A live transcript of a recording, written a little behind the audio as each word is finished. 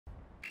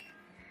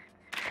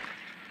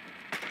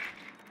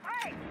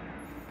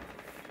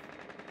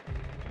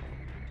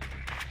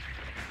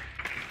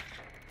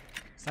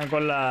Están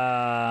con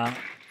la...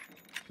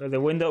 The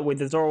window with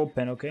the door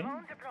open, okay?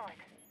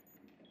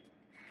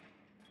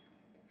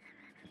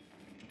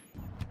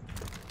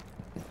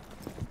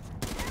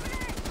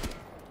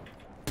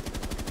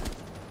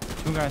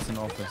 Two guys in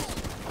office.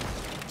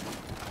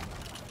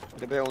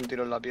 Le pego un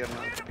tiro en la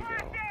pierna. Te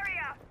piqueo.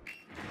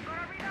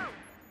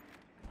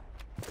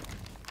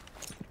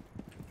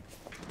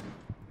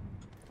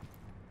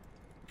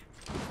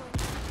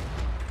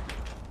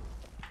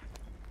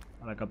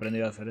 Ahora que he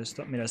aprendido a hacer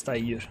esto. Mira, está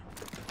Iyur.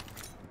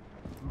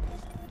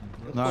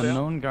 The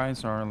unknown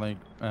guys are like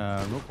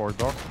Rook or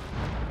Dog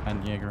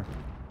and Jaeger.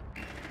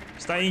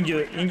 Está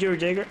Iyur,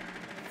 Jaeger.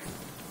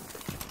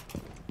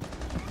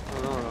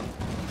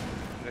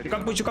 No.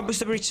 You can push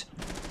the bridge.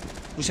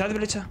 Pushad de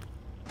brecha.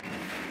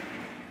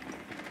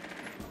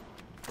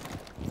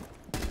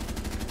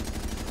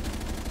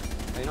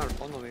 Ahí no, al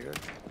fondo, Miguel.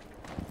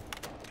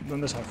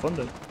 ¿Dónde es al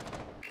fondo?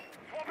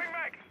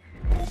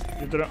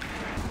 Y otro.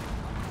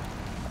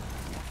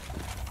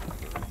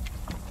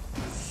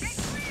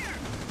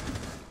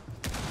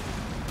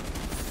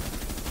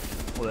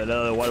 Joder, le he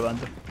dado igual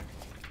antes.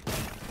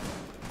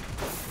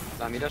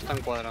 La mira está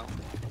encuadrada.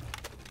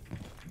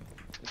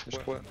 Es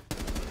square.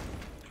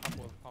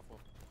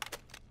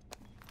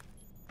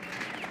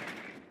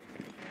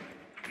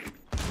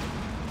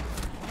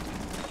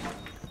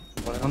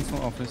 One's in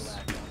office.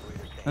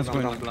 Let's go.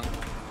 Plan.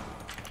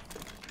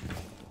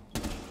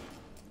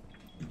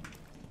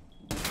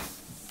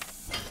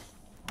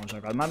 Vamos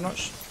a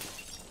calmarnos.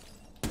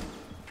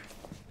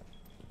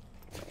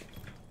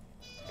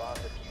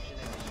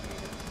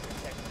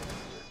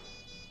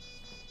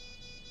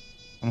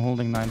 I'm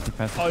holding 90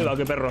 passive. ¡Ay, va,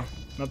 qué perro!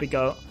 No ha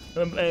picado.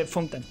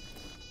 Fountain.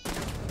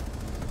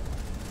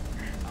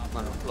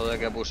 Bueno, lo de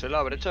que puse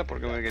la brecha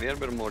porque me querías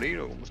ver morir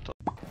o cómo está.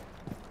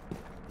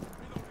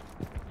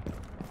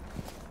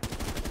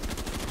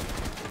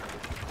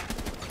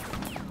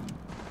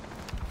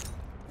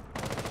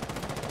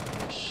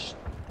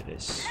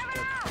 Tres.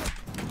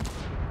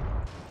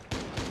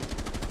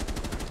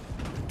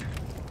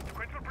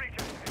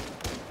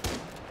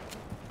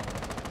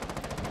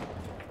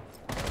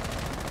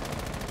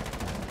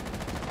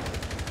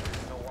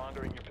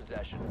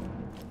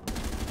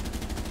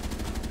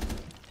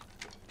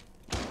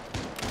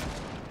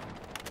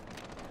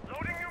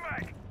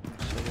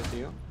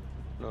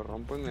 Lo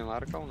rompo y me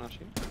marca aún así.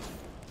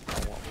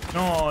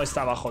 No,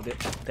 está abajo, tío.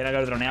 Tenía que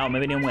haber droneado. Me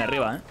he venido muy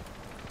arriba, ¿eh?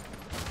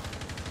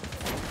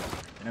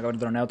 Tenía que haber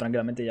droneado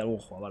tranquilamente y algo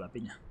jugaba la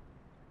piña.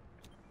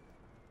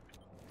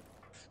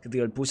 Que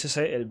tío, el push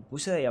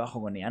de ahí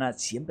abajo con Niana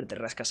siempre te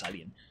rascas a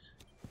alguien.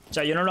 O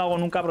sea, yo no lo hago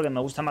nunca porque me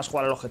gusta más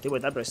jugar al objetivo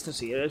y tal, pero esto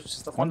si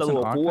estás jugando a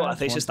duo Q,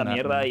 hacéis esta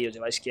mierda y os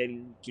lleváis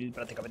kill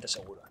prácticamente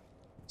seguro.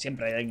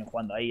 Siempre hay alguien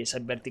jugando ahí. Ese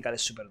vertical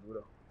es súper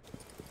duro.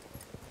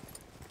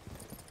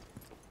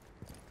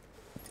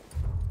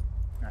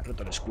 Ha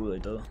roto el escudo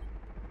y todo.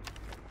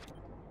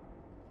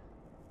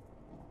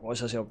 O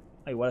eso ha sido...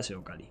 igual ha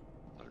sido Cali.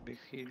 Al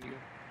vigilio.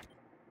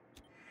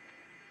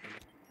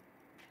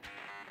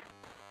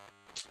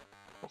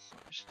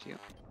 Cojones, tío.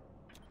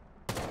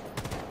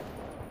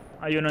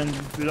 Hay uno en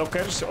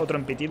blockers, otro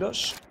en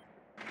pitidos.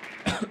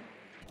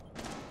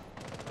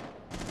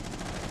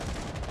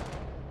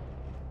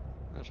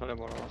 Me sale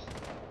por abajo.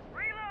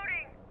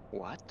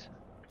 What?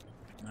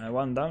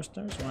 One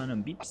downstairs, one on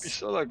Ha beats.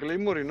 pisado la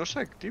Claymore y no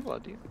se activa,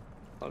 tío.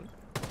 Vale.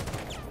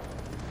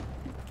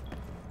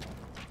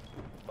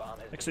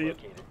 Next to you.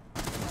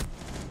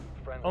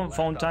 On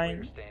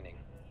fountain.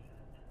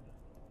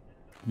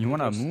 You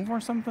wanna move or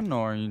something,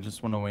 or you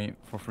just wanna wait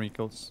for free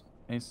kills?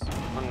 Ace?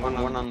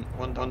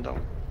 One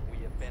down.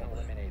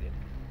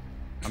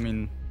 I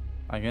mean,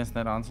 I guess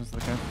that answers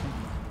the question.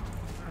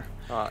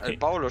 Ah, el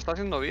pavo lo está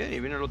haciendo bien y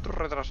viene el otro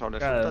retrasado. Le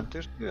Claro. falta el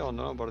texto y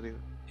abandona la partida.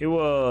 He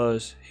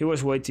was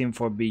waiting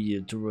for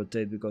Vigil to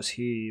rotate because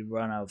he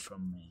ran out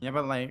from me. Yeah,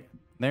 but like,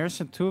 there's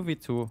a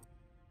 2v2,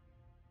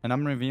 and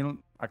I'm revealed.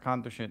 I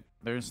can't do shit.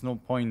 There's no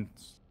point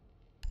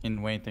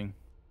in waiting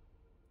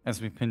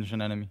as we pinch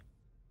an enemy.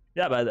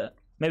 Yeah, but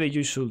maybe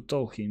you should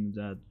tell him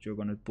that you're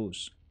gonna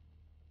push.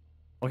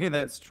 Okay,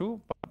 that's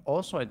true, but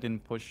also I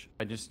didn't push.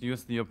 I just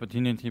used the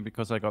opportunity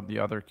because I got the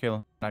other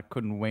kill. I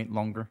couldn't wait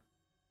longer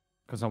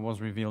because I was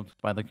revealed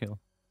by the kill.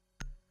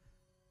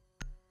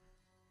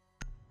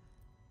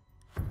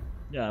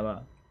 Yeah,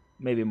 but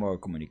maybe more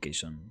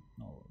communication.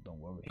 No, don't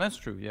worry. That's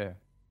true, yeah.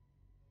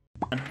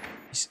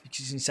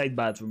 He's inside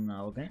bathroom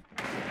now, okay?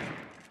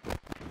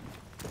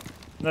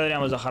 No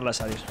deberíamos dejarla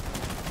salir.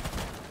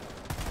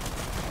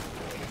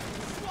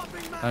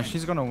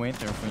 She's gonna wait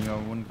there for you. I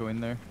wouldn't go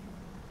in there.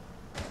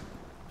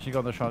 She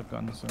got the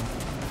shotgun, so...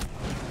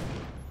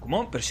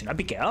 ¿Cómo? ¿Pero si no ha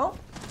piqueado?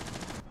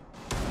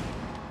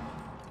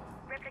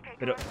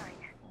 Pero...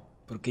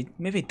 ¿Por qué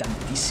me ve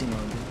tantísimo?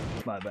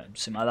 Vale, vale,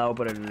 se me ha dado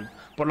por el...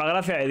 Por la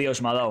gracia de Dios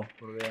me ha dado.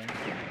 Porque...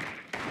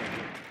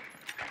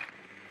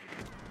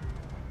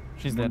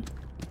 She's dead.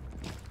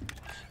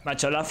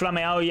 Macho, la ha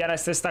flameado y ahora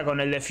este está con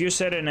el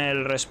diffuser en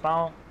el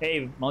respawn.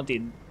 Hey,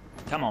 Moti.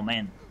 Come on,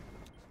 man.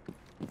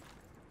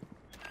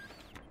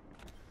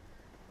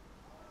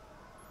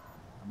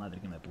 Madre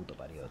que me puto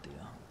parió, tío.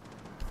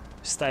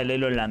 Está el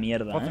Elo en la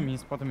mierda, Bottom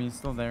east,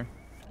 still there.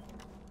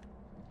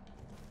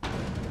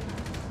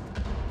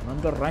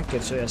 Mando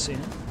ranked, soy así,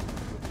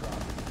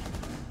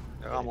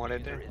 Llega,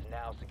 muérete.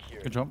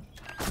 Good job.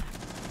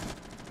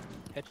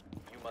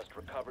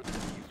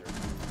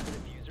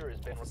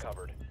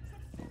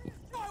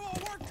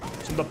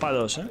 Son 2 para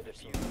 2, El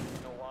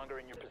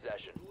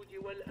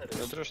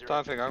otro está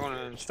AFK con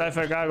el... Está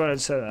FK con el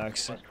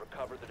Sedax.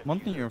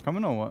 Monty, you're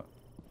coming or what?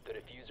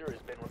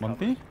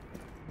 Monty?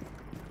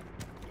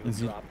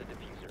 Is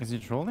he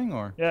trolling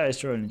or? Yeah, it's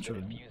trolling.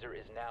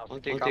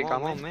 Monty,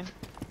 come on, man.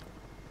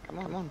 Come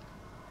on.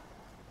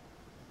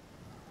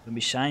 Don't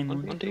be shy,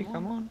 man. Monty,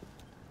 come on.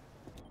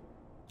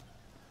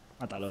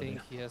 Mátalo, I tío.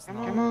 think he has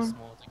Come no on.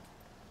 smoke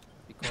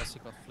because he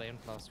got flame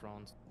last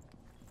round.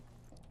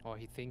 Or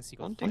he thinks he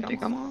got Monty,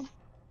 come on.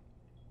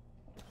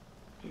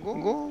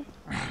 Go.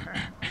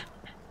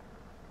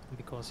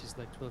 because he's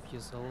like 12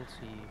 years old,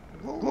 he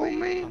Go,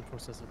 man. can't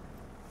process it.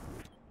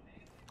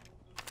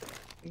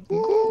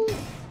 Go.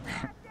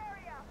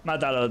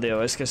 Mátalo,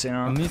 tío. Es que si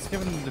no... At least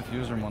give him the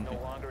diffuser, Monty.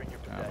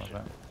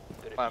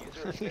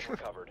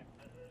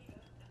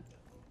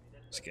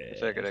 Es que...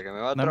 Se cree que me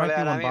va a There might be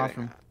trolear a one mí.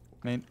 bathroom.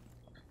 Venga.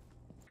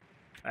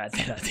 Mate.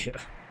 Tira, tío.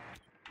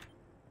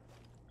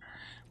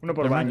 Uno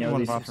por There might be baño,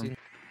 one dice. bathroom.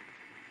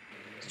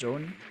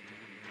 Joan.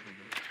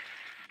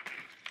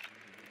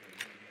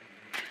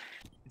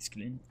 It's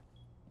clean.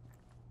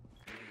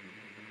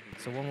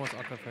 So one was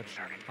aqua fetch.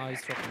 Ah,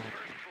 he's dropping out.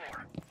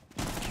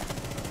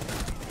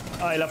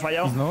 Ah, él ha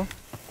fallado. He's low.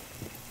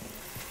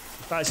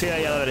 Ah, sí,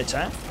 ahí a la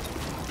derecha,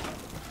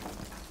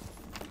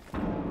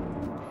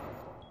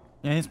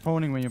 Yeah, he's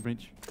pawning when you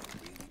breach.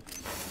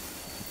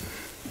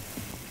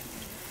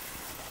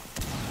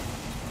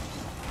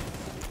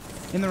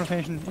 In the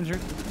rotation, injured.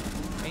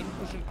 Main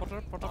pushing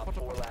Potter.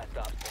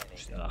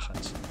 Hostia, la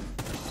hatch.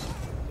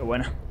 Qué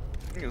buena.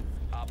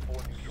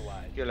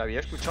 Yo la había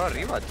escuchado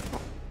arriba, tío.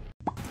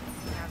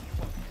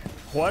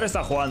 Jugar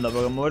está jugando,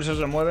 porque moverse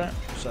se mueve.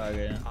 O sea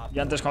que...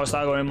 Yo antes cuando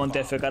estaba con el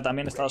Monte FK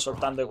también estaba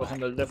soltando y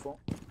cogiendo el defo.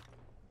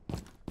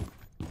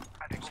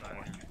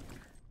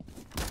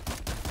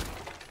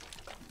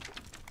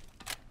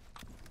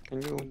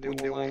 Can you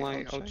do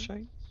my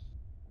outside?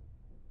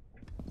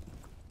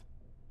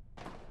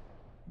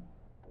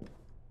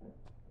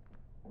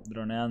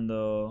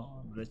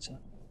 Droneando brecha.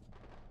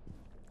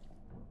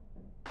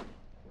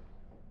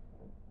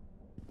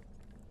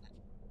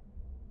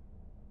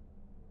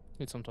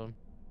 Need some time.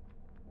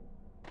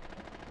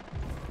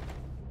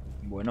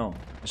 Bueno,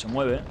 que se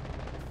mueve.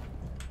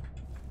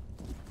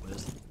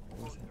 Pues...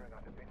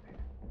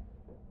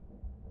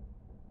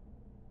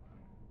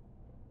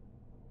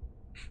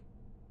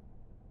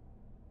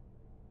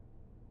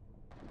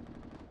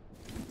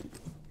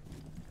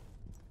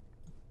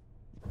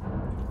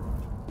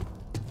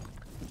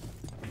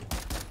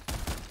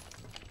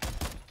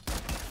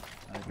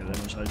 A ver que le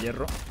demos al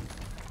hierro.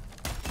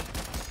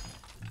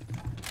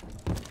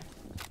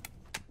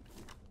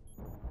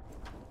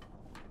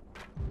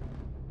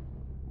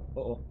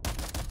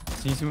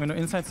 CC window,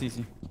 inside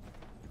CC.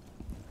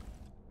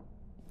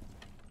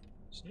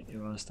 Sí, y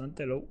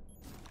bastante low.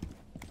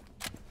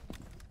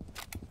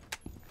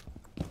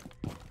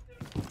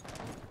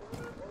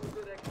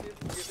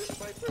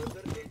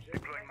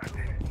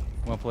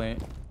 Well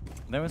played.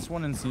 There was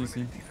one in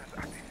CC.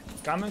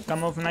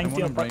 Come off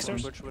 90 on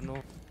Baxters. Bridge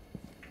window.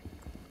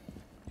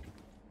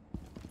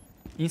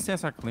 East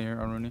stairs are clear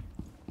already.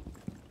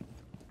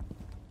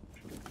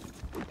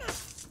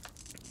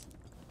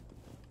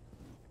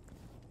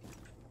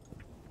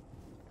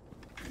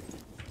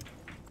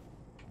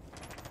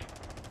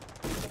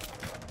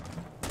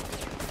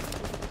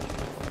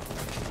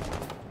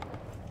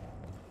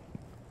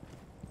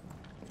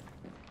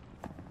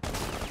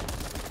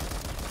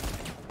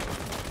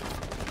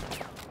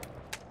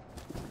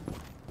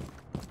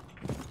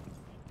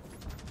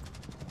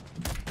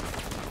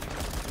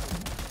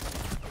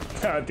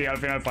 Tío, al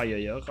final fallo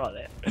yo,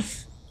 joder.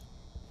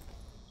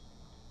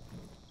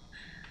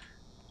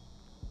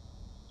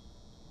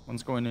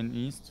 One's going in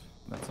east.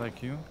 That's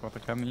IQ. Got the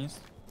cam east.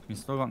 We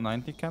still got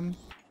 90 cam.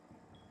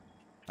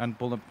 And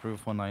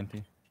bulletproof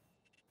 190.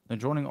 They're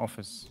joining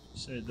office.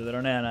 Sí, te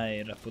dronean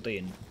ahí,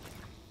 Rasputin.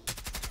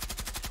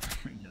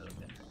 Ya lo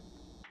ven.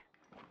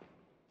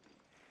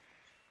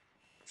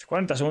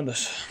 40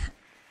 segundos.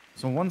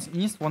 So one's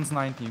east, one's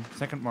 90.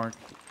 Second mark.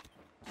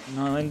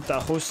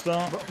 90 justo.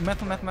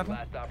 Metal.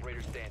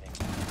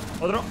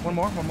 Otro. One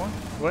more.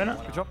 Buena.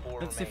 Good job.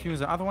 It's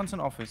diffuser. Other one's in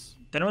office.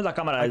 Tenemos la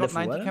cámara I del got defu,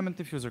 90 ¿vale? cam and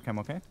diffuser cam,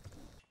 okay?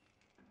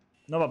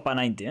 No va para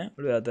 90,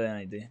 Olvídate de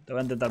 90. Te va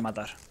a intentar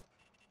matar.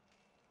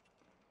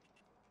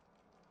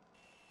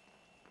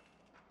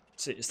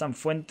 Sí, está en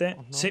fuente.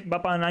 Oh, no. Sí,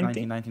 va para 90.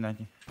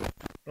 90.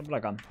 Rompe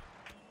la cam.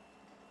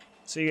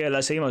 Sigue,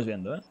 la seguimos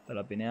viendo, Te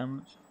la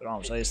pineamos. Pero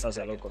vamos, ahí estás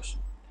de locos.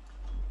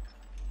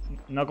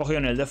 No ha cogido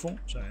ni el defu.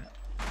 O sea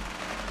que...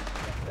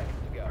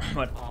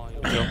 Bueno. Oh,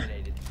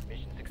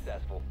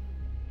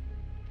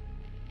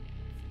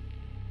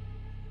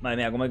 Madre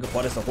mía, cómo hay que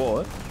jugar este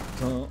juego,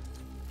 No.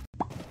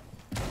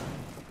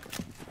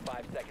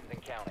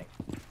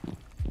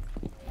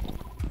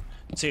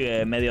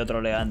 sigue medio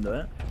troleando,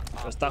 ¿eh?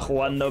 Lo está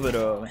jugando,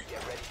 pero...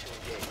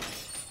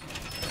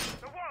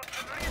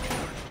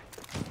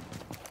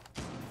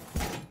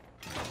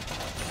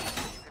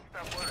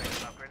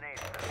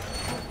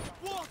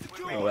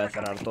 Lo voy a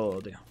cerrar todo,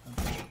 tío.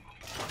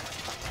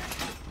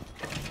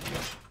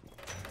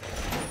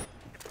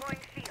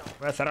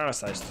 Voy a cerrar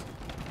hasta esto.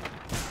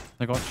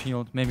 I got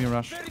shield. Maybe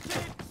rush.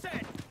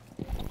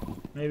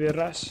 Maybe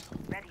rush.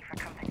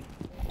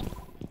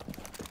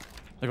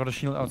 I got a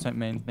shield outside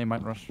main. They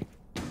might rush.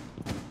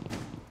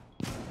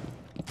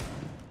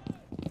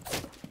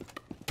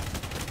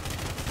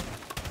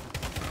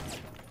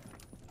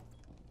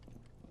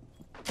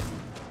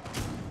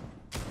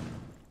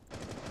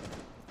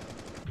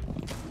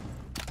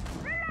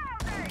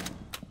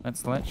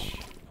 That's ledge.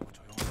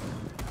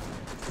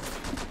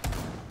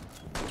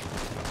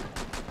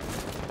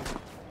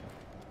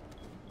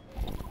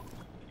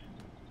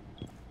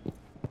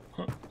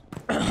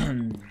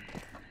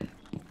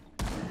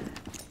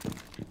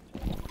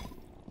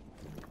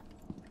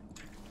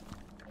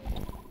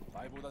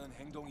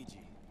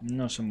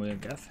 No sé muy bien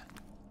qué hace.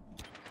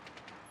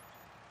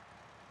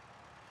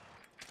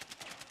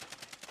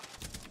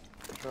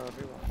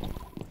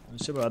 No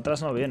sé, pero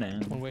atrás no viene, ¿eh?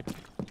 One wait.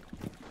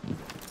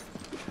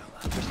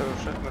 Este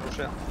me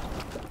rusea.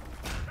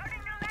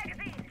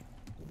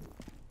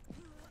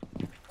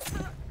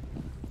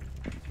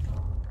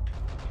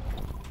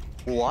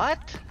 ¿What?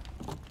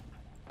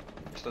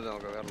 Esto tengo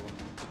que verlo.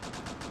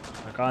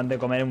 Acaban de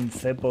comer un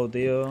cepo,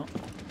 tío.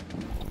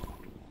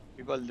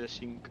 Igual de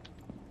sync.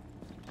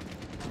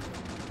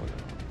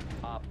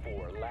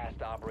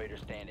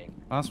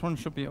 Last one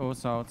should be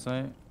Osa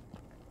outside.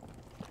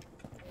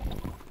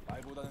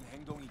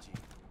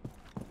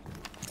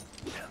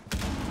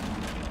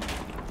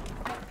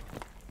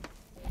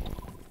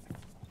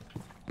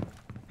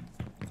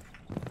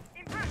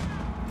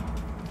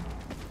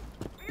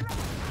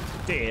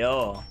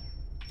 Tío.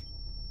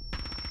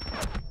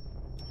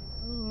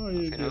 Ay,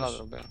 Al final la Dios.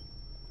 dropeo.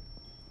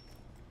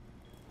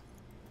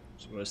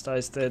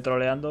 Está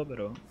troleando,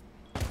 pero...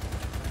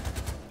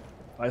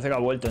 Parece que ha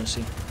vuelto en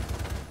sí.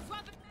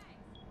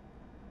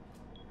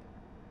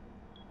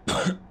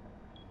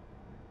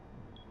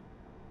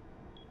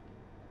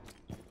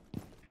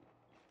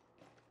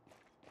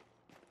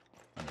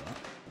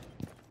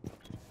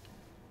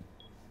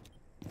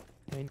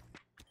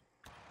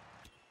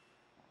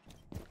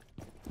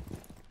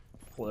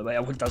 Joder, vaya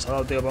vuelta se ha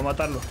dado, tío, para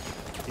matarlo.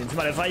 Y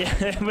encima le falla.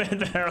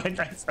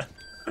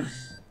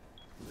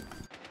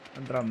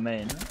 Entra en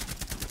main, ¿no?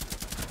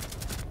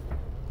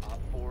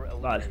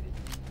 Vale.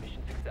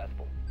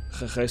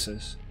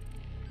 GG's.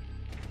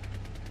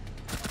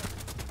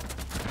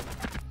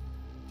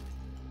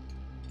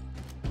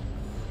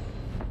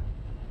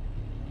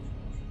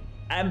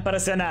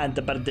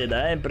 Impresionante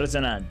partida,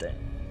 impresionante.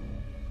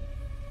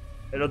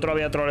 El otro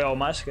había troleado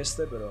más que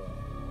este,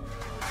 pero...